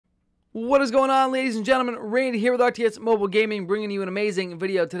What is going on, ladies and gentlemen? Randy here with RTS Mobile Gaming, bringing you an amazing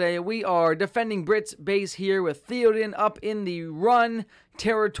video today. We are defending Brit's base here with Theoden up in the Rhun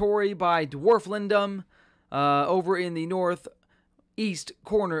territory by Dwarflindom, over in the northeast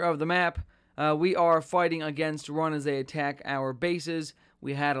corner of the map. We are fighting against Rhun as they attack our bases.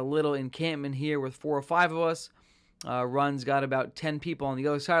 We had a little encampment here with 4 or 5 of us. Rhun's got about 10 people on the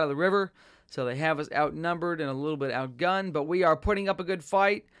other side of the river, so they have us outnumbered and a little bit outgunned, but we are putting up a good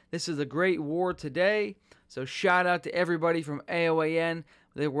fight. This is a great war today, so shout out to everybody from AOAN.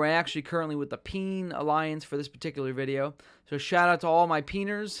 We're actually currently with the Peen Alliance for this particular video, so shout out to all my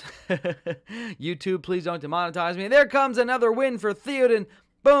Peeners. YouTube, please don't demonetize me. There comes another win for Theoden.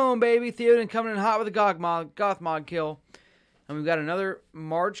 Boom, baby. Theoden coming in hot with a Goth mod kill. And we've got another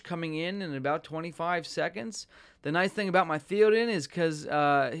march coming in about 25 seconds. The nice thing about my Theoden is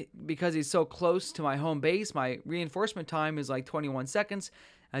because he's so close to my home base, my reinforcement time is like 21 seconds.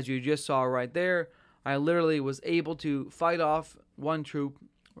 As you just saw right there, I literally was able to fight off one troop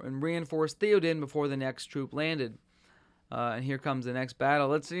and reinforce Theoden before the next troop landed. And here comes the next battle.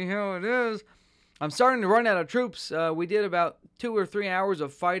 Let's see how it is. I'm starting to run out of troops. We did about 2 or 3 hours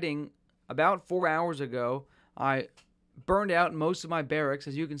of fighting about 4 hours ago. I burned out most of my barracks.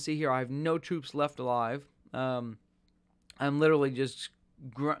 As you can see here, I have no troops left alive. I'm literally just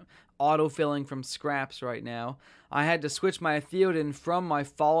autofilling from scraps right now. I had to switch my Theoden from my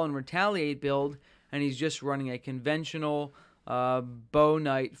Fall and Retaliate build, and he's just running a conventional Bow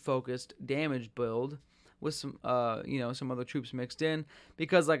Knight focused damage build with some some other troops mixed in,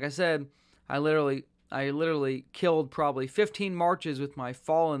 because like I said, I literally killed probably 15 marches with my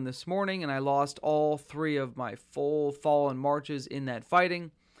Fallen this morning, and I lost all 3 of my full Fallen marches in that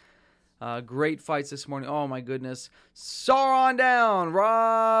fighting. Great fights this morning. Oh my goodness. Sauron down,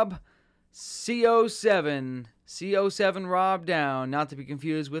 Rob. CO7. CO7 Rob down. Not to be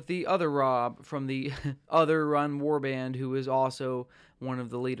confused with the other Rob from the other Run warband, who is also one of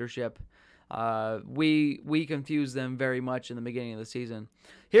the leadership. We confused them very much in the beginning of the season.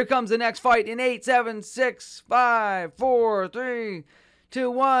 Here comes the next fight in 8, 7, 6, 5, 4, 3,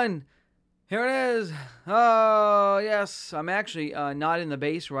 2, 1. Here it is. Oh, yes. I'm actually not in the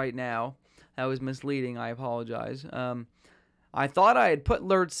base right now. That was misleading. I apologize. I thought I had put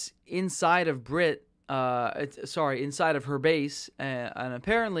Lurtz inside of inside of her base, and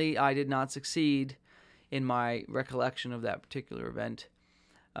apparently I did not succeed in my recollection of that particular event.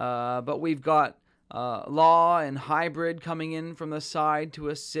 But we've got Law and Hybrid coming in from the side to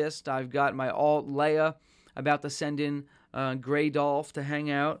assist. I've got my alt Leia about to send in Grey Dolph to hang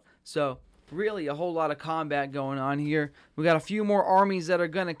out. So really a whole lot of combat going on here. We've got a few more armies that are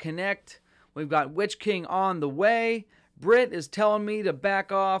going to connect. We've got Witch King on the way. Brit is telling me to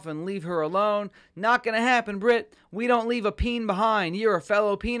back off and leave her alone. Not going to happen, Brit. We don't leave a Peen behind. You're a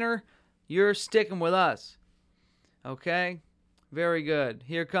fellow Peener. You're sticking with us. Okay? Very good.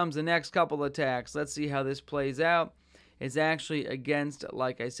 Here comes the next couple attacks. Let's see how this plays out. It's actually against,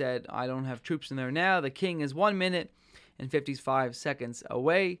 like I said, I don't have troops in there now. The king is 1 minute and 55 seconds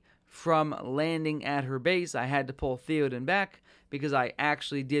away from landing at her base. I had to pull Theoden back because I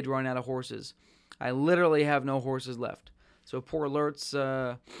actually did run out of horses. I literally have no horses left. So poor Lurtz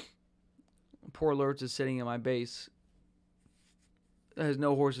is sitting in my base. Has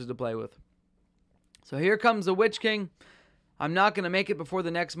no horses to play with. So here comes the Witch King. I'm not going to make it before the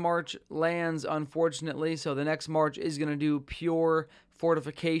next march lands, unfortunately. So the next march is going to do pure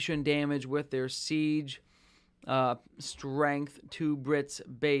fortification damage with their siege strength to Brit's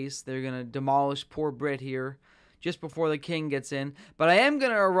base. They're going to demolish poor Brit here just before the king gets in. But I am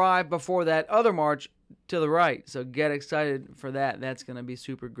going to arrive before that other march to the right. So get excited for that. That's going to be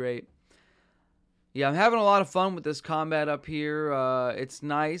super great. Yeah, I'm having a lot of fun with this combat up here. It's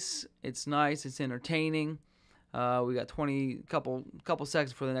nice. It's nice. It's entertaining. We got couple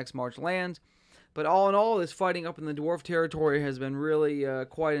seconds before the next march lands. But all in all, this fighting up in the Dwarf territory has been really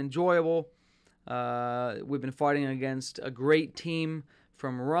quite enjoyable. We've been fighting against a great team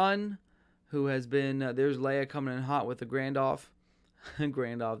from Rhun, who has been, there's Leia coming in hot with the Grandolph.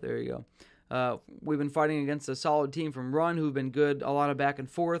 Grandolph, there you go. We've been fighting against a solid team from Rhun who've been good, a lot of back and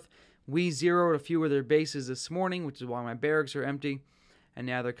forth. We zeroed a few of their bases this morning, which is why my barracks are empty. And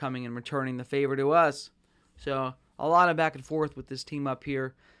now they're coming and returning the favor to us. So a lot of back and forth with this team up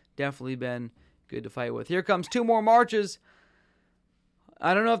here. Definitely been good to fight with. Here comes 2 more marches.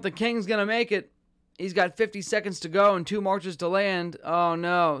 I don't know if the king's going to make it. He's got 50 seconds to go and 2 marches to land. Oh,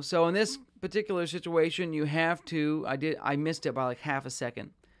 no. So in this particular situation, you have to... I missed it by like half a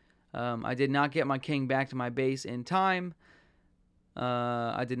second. I did not get my king back to my base in time.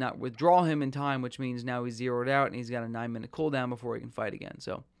 I did not withdraw him in time, which means now he's zeroed out and he's got a 9-minute cooldown before he can fight again.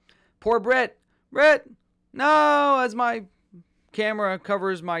 So Poor Brit. Brit! No! As my camera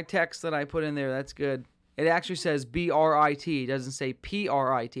covers my text that I put in there. That's good. It actually says B-R-I-T. It doesn't say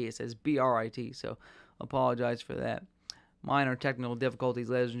P-R-I-T. It says B-R-I-T. So, apologize for that. Minor technical difficulties,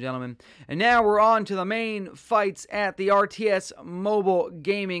 ladies and gentlemen. And now we're on to the main fights at the RTS Mobile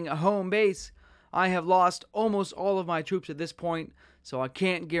Gaming home base. I have lost almost all of my troops at this point, so I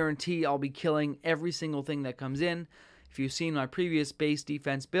can't guarantee I'll be killing every single thing that comes in. If you've seen my previous base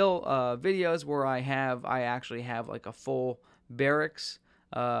defense build videos where I actually have like a full barracks,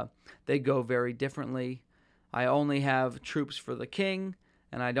 they go very differently. I only have troops for the king,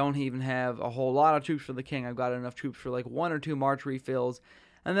 and I don't even have a whole lot of troops for the king. I've got enough troops for like 1 or 2 march refills,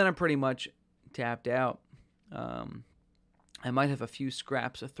 and then I'm pretty much tapped out. I might have a few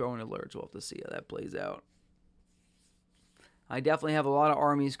scraps of throwing alerts. We'll have to see how that plays out. I definitely have a lot of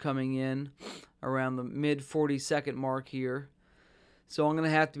armies coming in around the mid 40-second mark here. So I'm going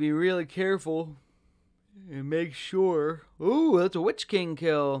to have to be really careful and make sure. Ooh, that's a Witch King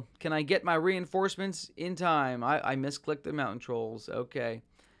kill. Can I get my reinforcements in time? I misclicked the mountain trolls. Okay.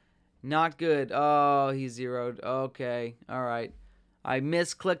 Not good. Oh, he's zeroed. Okay. All right. I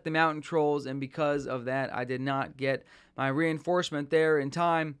misclicked the mountain trolls, and because of that, I did not get my reinforcement there in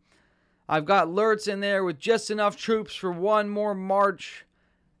time. I've got Lurtz in there with just enough troops for 1 more march.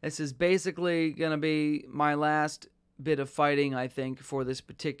 This is basically going to be my last bit of fighting, I think, for this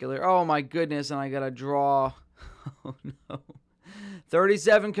particular... Oh, my goodness, and I got to draw... Oh, no.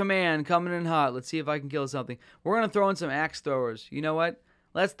 37 command coming in hot. Let's see if I can kill something. We're going to throw in some axe throwers. You know what?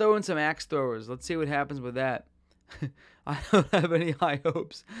 Let's throw in some axe throwers. Let's see what happens with that. I don't have any high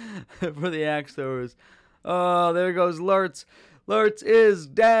hopes for the axe throwers. Oh, there goes Lurtz. Lurtz is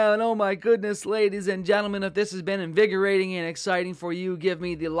down. Oh my goodness, ladies and gentlemen. If this has been invigorating and exciting for you, give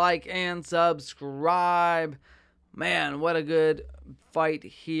me the like and subscribe. Man, what a good fight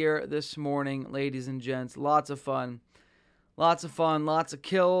here this morning, ladies and gents. Lots of fun. Lots of fun, lots of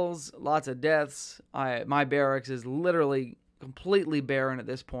kills, lots of deaths. My barracks is literally completely barren at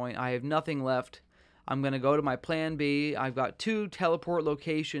this point. I have nothing left. I'm going to go to my plan B. I've got 2 teleport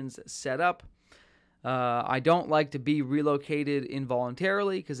locations set up. I don't like to be relocated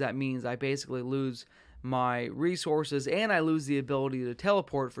involuntarily because that means I basically lose my resources and I lose the ability to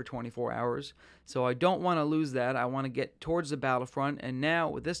teleport for 24 hours. So I don't want to lose that. I want to get towards the battlefront. And now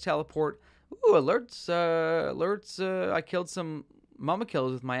with this teleport, ooh, alerts, I killed some mama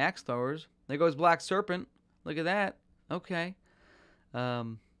kills with my axe throwers. There goes Black Serpent. Look at that. Okay.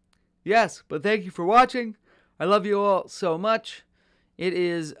 Yes, but thank you for watching. I love you all so much. It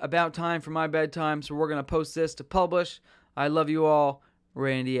is about time for my bedtime, so we're going to post this to publish. I love you all.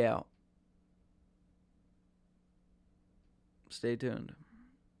 Randy out. Stay tuned.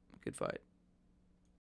 Good fight.